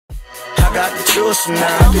juice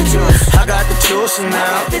now. I got the juice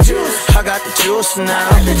now. I got the juice now.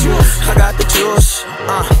 I got the juice.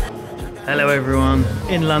 Hello everyone,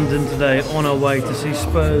 in London today on our way to see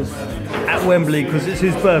Spurs at Wembley because it's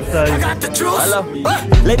his birthday. Hello,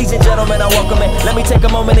 ladies and gentlemen, I welcome it. Let me take a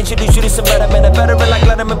moment and introduce you to some better men. A veteran like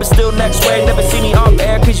Letterman, but still next wave. Never see me off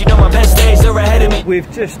air because you know my best days are ahead of me. We've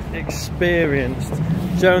just experienced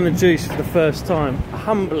Joe and the Juice for the first time.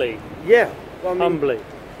 Humbly. Yeah, I mean, humbly.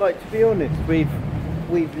 Like, to be honest,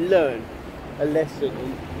 we've learned a lesson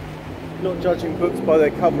in not judging books by their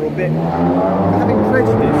cover or bit, having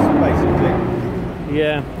prejudice, basically.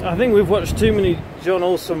 Yeah, I think we've watched too many John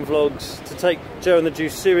Olsen vlogs to take Joe and the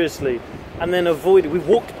Juice seriously and then avoid it. We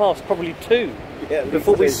walked past probably two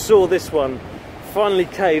before we saw this one. Finally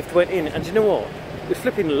caved, went in, and do you know what? It was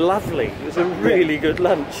flipping lovely. It was a really good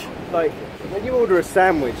lunch. Like, when you order a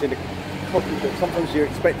sandwich in a coffee shop, sometimes you're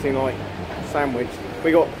expecting like sandwich.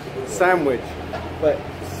 We got sandwich, but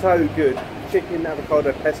so good. Chicken,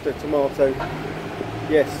 avocado, pesto, tomato.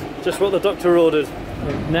 Yes. Just what the doctor ordered.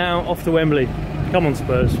 Now off to Wembley. Come on,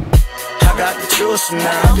 Spurs. I got the juice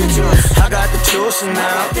now. I got the juice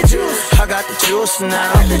now. I got the juice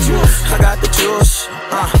now. I got the juice.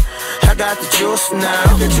 I got the juice now.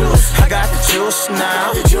 I got the juice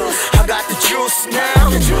now. I got the juice now.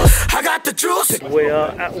 I got the juice. We are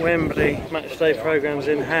at Wembley, matchday programmes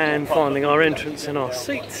in hand, finding our entrance in our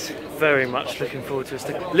seats. Very much looking forward to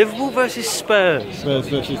it. Liverpool versus Spurs. Spurs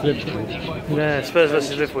versus Liverpool. Yeah, Spurs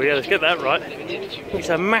versus Liverpool. Yeah, let's get that right. It's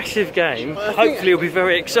a massive game. Hopefully it'll be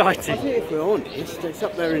very exciting. I think if we're honest, it's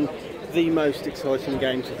up there in the most exciting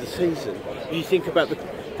games of the season. You think about the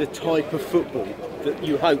type of football that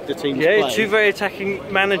you hope the teams play. Yeah, two very attacking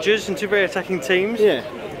managers and two very attacking teams. Yeah.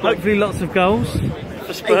 Hopefully lots of goals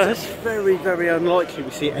for Spurs. It's very, very unlikely we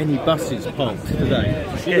see any buses parked today.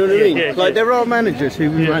 You know what I mean? Like, there are managers who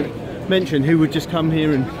we mentioned who would just come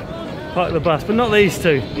here and park the bus, but not these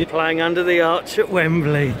two. Playing under the arch at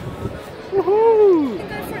Wembley. Woohoo!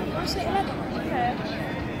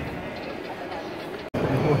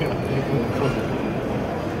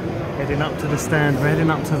 Heading up to the stand, we're heading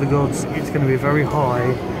up to the gods. It's going to be very high,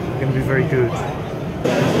 it's going to be very good.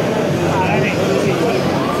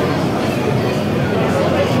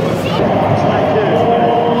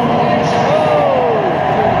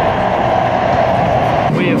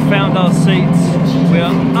 We have found our seats, we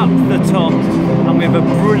are up the top, and we have a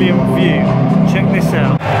brilliant view. Check this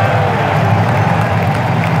out.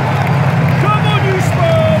 Come on, you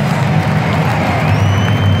Spurs!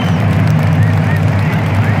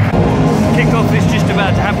 Kick-off is just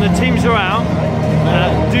about to happen. The teams are out.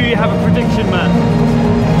 Do you have a prediction, man? I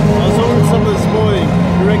was on some this morning,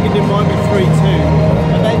 I reckon it might be 3-2.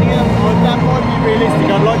 And I think that might be realistic.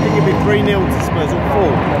 I'd like to give it 3-0 to Spurs, or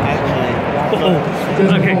 4, actually.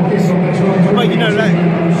 Okay. But you know,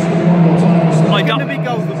 like, I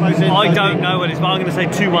don't know what it is, but I'm going to say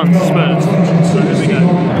 2-1 to Spurs. So there we go.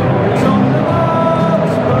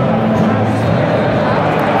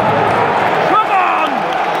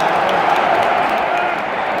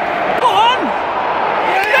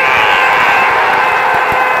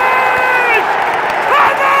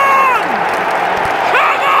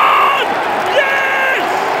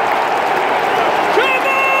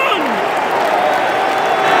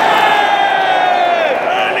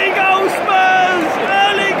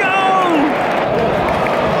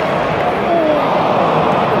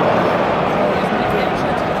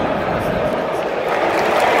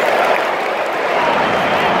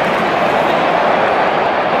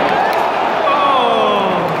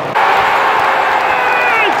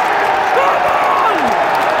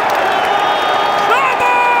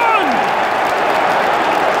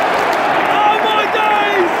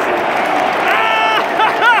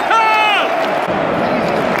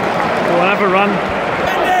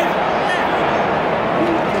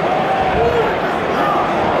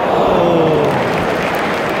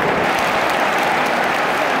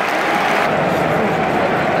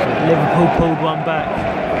 Liverpool pulled one back.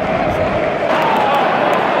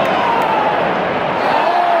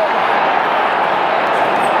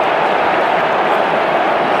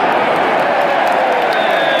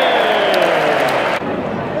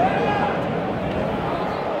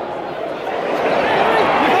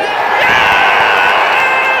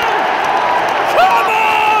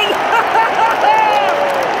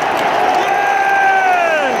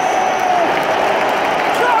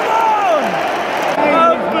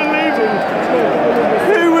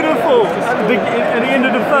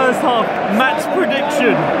 Matt's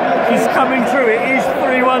prediction is coming true. It is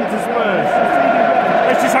 3-1 to Spurs.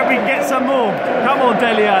 Let's just hope we can get some more. Come on,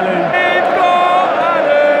 Dele Alli. We've got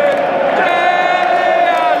Alli! Dele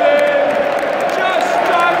Alli!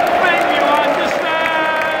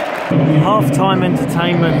 half-time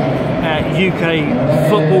entertainment at UK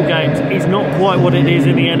football games is not quite what it is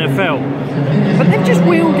in the NFL. But they've just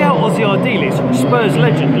wheeled out Ozzy Ardiles, Spurs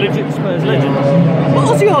legend, legit Spurs legend. But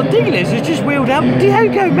Ozzy Ardiles has just wheeled out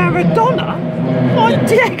Diego Maradona. Oh,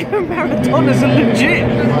 Diego Maradona's a legit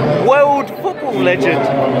world football legend.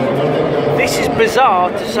 This is bizarre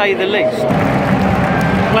to say the least.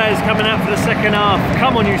 Players coming out for the second half.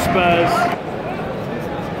 Come on, you Spurs.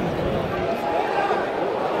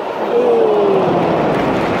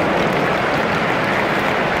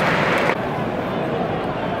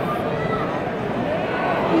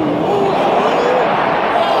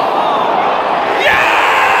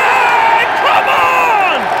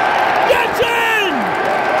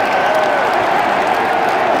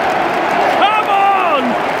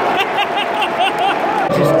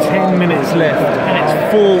 Minutes left and it's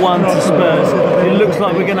 4-1 to Spurs. It looks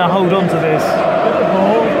like we're going to hold on to this.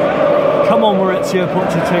 Come on, Maurizio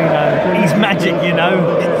Pochettino. He's magic, you know.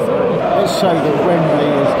 Let's show that Wembley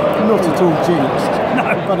is not at all jinxed,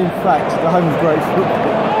 no. but in fact the home of great football.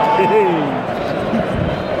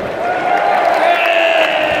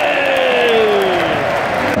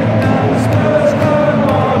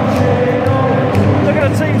 Look at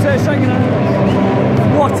the teams there shaking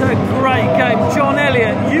hands. What a great game. John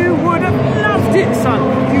Elliott, you would have loved it, son.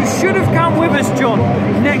 You should have come with us, John.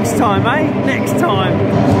 Next time, eh? Next time.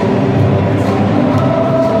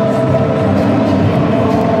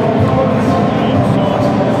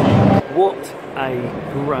 What a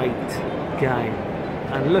great game.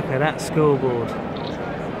 And look at that scoreboard.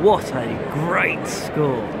 What a great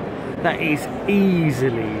score. That is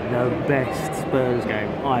easily the best Spurs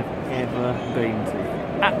game I've ever been to.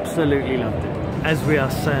 Absolutely loved it. As we are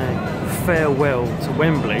saying farewell to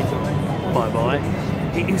Wembley, bye-bye,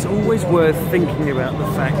 it is always worth thinking about the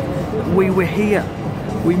fact that we were here.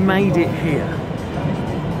 We made it here.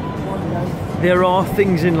 There are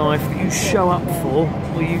things in life that you show up for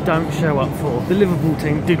or you don't show up for. The Liverpool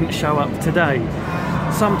team didn't show up today.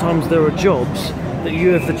 Sometimes there are jobs that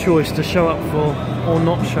you have the choice to show up for or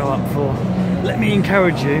not show up for. Let me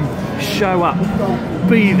encourage you, show up,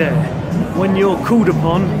 be there. When you're called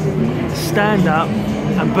upon, stand up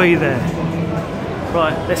and be there.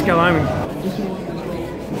 Right, let's go home.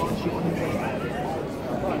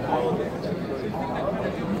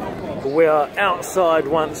 We are outside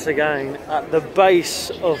once again at the base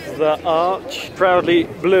of the arch. Proudly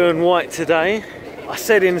blue and white today. I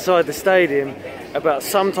said inside the stadium about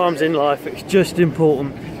sometimes in life it's just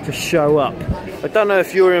important to show up. I don't know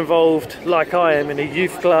if you're involved like I am in a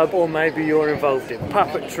youth club, or maybe you're involved in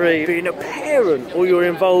puppetry, being a parent, or you're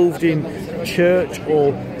involved in church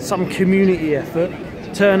or some community effort.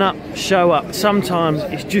 Turn up, show up. Sometimes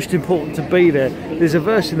it's just important to be there. There's a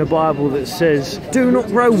verse in the Bible that says, do not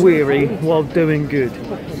grow weary while doing good,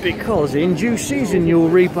 because in due season you'll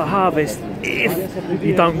reap a harvest if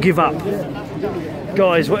you don't give up.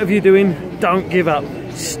 Guys, whatever you're doing, don't give up.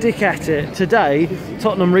 Stick at it. Today,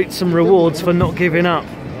 Tottenham reaped some rewards for not giving up,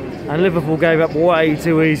 and Liverpool gave up way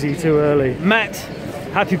too easy, too early. Matt,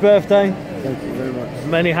 happy birthday. Thank you very much.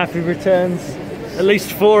 Many happy returns. At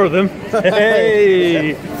least 4 of them.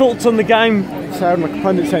 Hey! Thoughts on the game? So my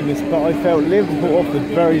pundit saying this, but I felt Liverpool offered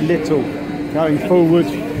very little going forward.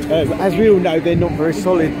 As we all know, they're not very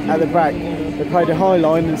solid at the back. They played a high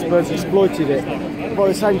line and Spurs exploited it. By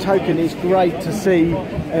the same token, it's great to see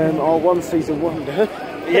our one-season wonder.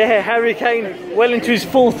 Yeah, Harry Kane, well into his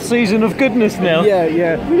 4th season of goodness now.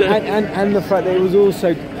 Yeah, and the fact that it was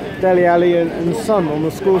also Dele Alli and Son on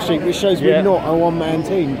the score sheet, which shows we're not a one-man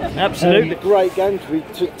team. Absolutely. Great game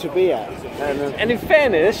to be at. And in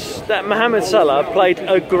fairness, that Mohamed Salah played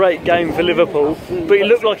a great game for Liverpool, but he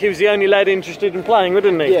looked like he was the only lad interested in playing,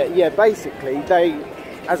 didn't he? Yeah, basically, they,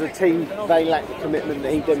 as a team, they lacked the commitment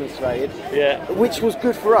that he demonstrated. Yeah. Which was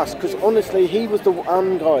good for us, because honestly, he was the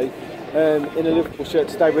one guy in a Liverpool shirt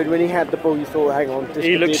today when he had the ball, you thought, hang on.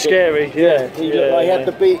 He looked scary. He looked like he had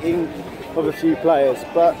the beating of a few players,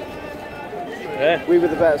 but we were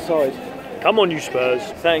the better side. Come on, you Spurs.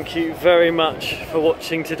 Thank you very much for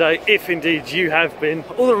watching today, if indeed you have been.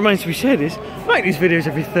 All that remains to be said is, make these videos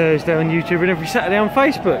every Thursday on YouTube and every Saturday on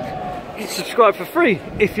Facebook. You can subscribe for free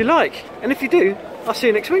if you like, and if you do, I'll see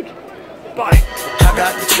you next week. Bye. I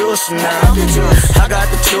got the juice now. I got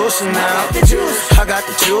the juice now. I got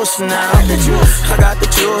the juice now. I got the juice. I got the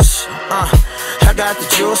juice now. I got the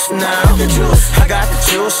juice now. I got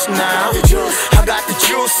the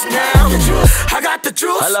juice now. I got the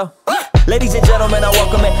juice. Hello. Ladies and gentlemen, I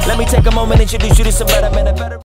welcome it. Let me take a moment and introduce you to some better men.